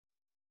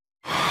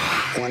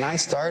When I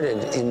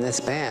started in this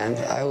band,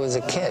 I was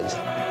a kid.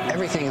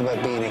 Everything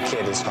about being a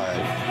kid is hard,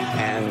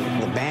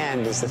 and the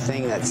band is the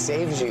thing that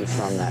saves you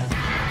from that.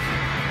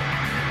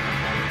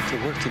 To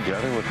work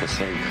together with the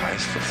same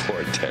guys for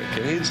 4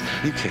 decades,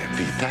 you can't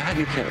beat that.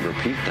 You can't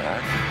repeat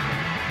that.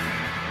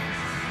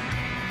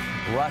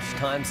 Rush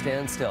Time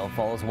Stand Still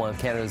follows one of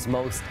Canada's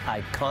most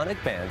iconic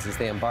bands as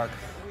they embark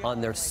on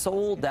their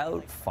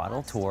sold-out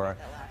final tour.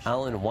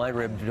 Allan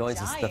Weinrib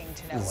joins us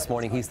this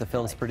morning. He's the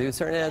film's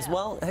producer and as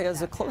well he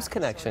has a close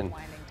connection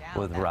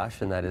with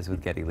Rush, and that is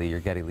with Geddy Lee. You're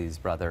Geddy Lee's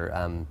brother.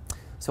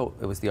 So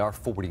it was the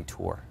R40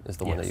 tour is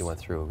the one that you went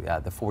through,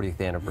 the 40th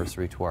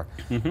anniversary tour.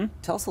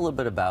 Tell us a little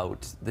bit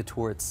about the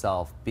tour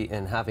itself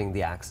and having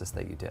the access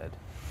that you did.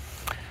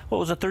 Well,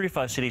 it was a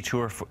 35-city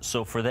tour,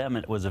 so for them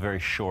it was a very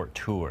short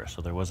tour,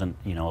 so there wasn't,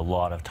 a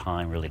lot of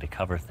time really to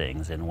cover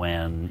things. And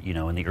when,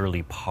 in the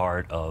early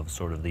part of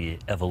sort of the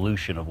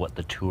evolution of what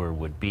the tour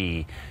would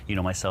be,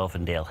 myself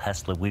and Dale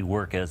Heslip, we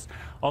work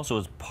also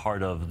as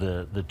part of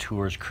the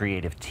tour's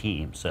creative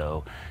team.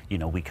 So,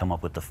 we come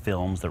up with the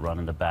films that run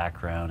in the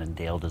background, and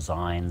Dale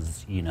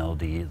designs,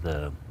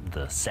 the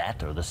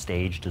set or the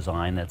stage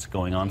design that's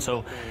going on.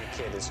 So,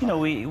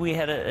 we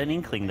had an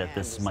inkling that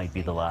this might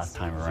be the last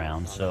time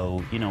around.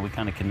 So, we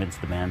kind of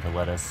convinced the band to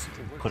let us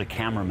put a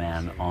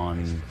cameraman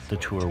on the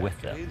tour with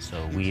them.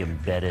 So we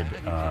embedded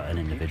an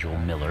individual,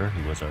 Miller,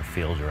 who was our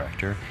field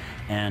director,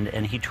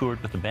 and he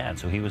toured with the band.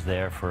 So he was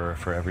there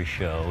for every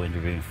show,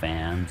 interviewing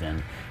fans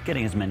and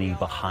getting as many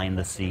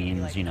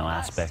behind-the-scenes,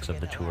 aspects of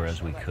the tour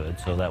as we could.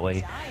 So that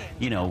way,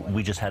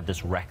 we just had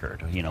this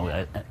record.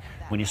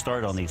 When you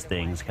start on these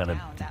things, kind of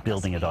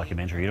building a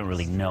documentary, you don't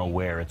really know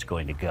where it's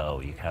going to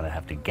go. You kind of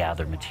have to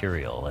gather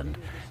material,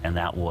 and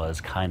that was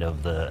kind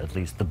of at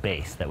least the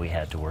base that we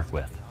had to work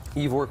with.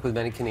 You've worked with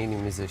many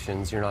Canadian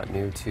musicians. You're not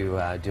new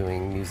to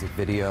doing music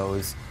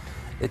videos.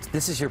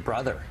 This is your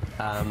brother.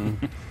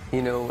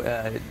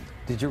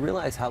 Did you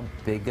realize how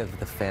big of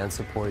the fan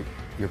support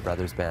your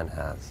brother's band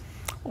has?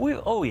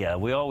 Oh yeah,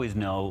 we always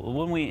know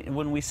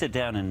when we sit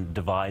down and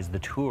devise the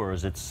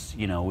tours. It's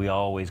we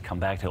always come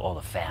back to, oh,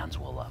 the fans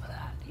will love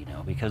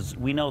that, because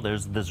we know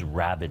there's this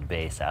rabid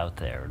base out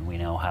there, and we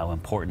know how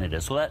important it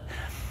is. So that.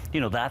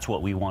 That's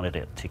what we wanted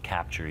it to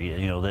capture.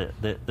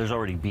 There's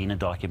already been a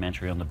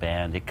documentary on the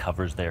band. It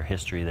covers their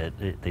history.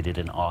 That they did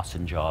an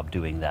awesome job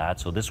doing that.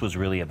 So this was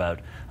really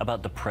about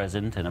the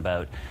present and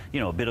about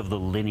a bit of the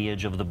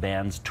lineage of the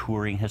band's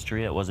touring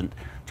history. It wasn't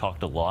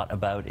talked a lot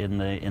about in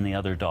the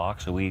other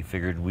doc. So we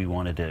figured we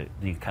wanted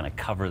to kind of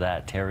cover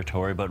that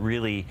territory, but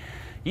really,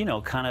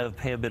 kind of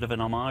pay a bit of an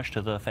homage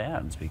to the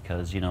fans,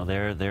 because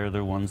they're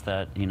the ones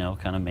that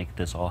kind of make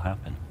this all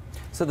happen.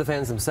 So the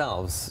fans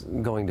themselves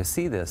going to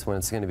see this when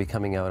it's going to be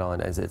coming out on,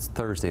 as it's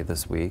Thursday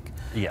this week.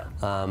 Yeah.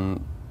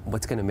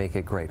 What's going to make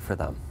it great for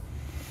them?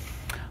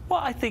 Well,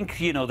 I think,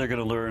 they're going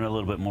to learn a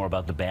little bit more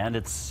about the band.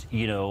 It's,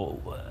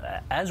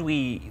 as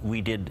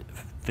we did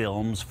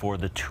films for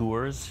the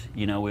tours,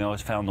 we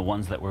always found the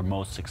ones that were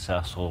most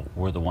successful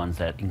were the ones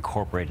that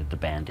incorporated the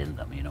band in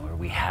them, or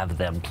we have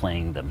them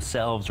playing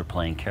themselves or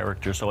playing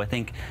characters. So I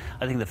think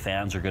the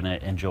fans are going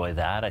to enjoy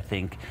that. I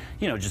think,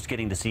 just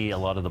getting to see a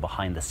lot of the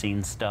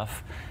behind-the-scenes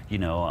stuff.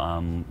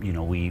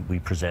 We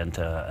present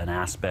an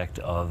aspect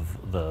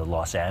of the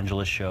Los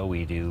Angeles show.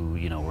 We do,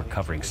 we're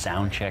covering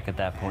sound check at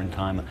that point in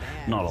time.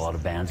 Not a lot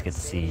of bands get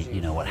to see,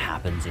 what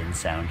happens in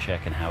sound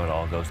check and how it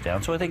all goes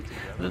down. So I think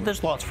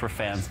there's lots for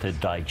fans to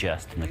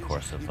digest in the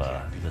course of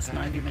this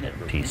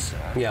 90-minute piece.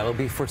 Yeah, it'll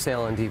be for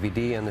sale on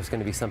DVD, and there's going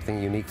to be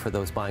something unique for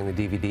those buying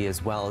the DVD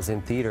as well as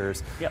in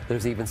theaters. Yep.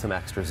 There's even some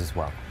extras as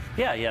well.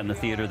 Yeah, in the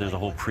theater there's a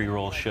whole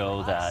pre-roll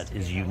show that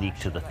is unique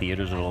to the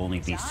theaters. It'll only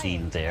be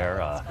seen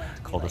there,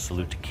 called A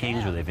Salute to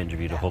Kings, where they've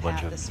interviewed a whole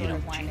bunch of,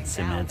 Gene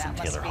Simmons and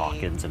Taylor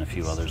Hawkins, and a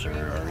few others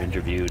are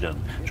interviewed in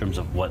terms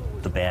of what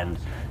the band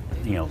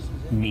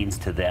means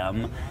to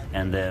them.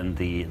 And then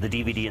the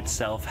DVD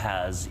itself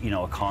has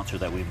a concert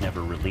that we've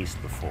never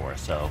released before.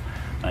 So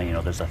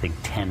there's I think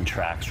 10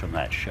 tracks from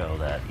that show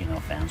that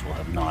fans will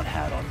have not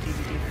had on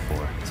DVD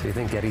before. So you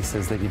think Geddy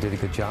says that you did a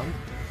good job?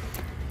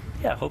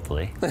 Yeah,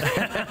 hopefully.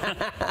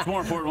 It's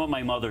more important what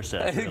my mother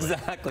says. Really.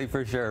 Exactly,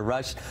 for sure.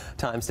 Rush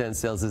Time Stand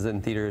Still is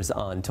in theaters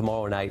on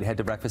tomorrow night. Head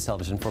to Breakfast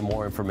Television for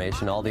more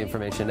information. All the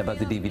information about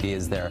the DVD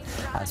is there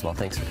as well.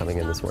 Thanks for coming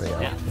in this morning,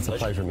 Alan. It's a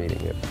pleasure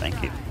meeting you.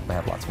 Thank you. I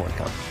have lots more to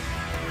come.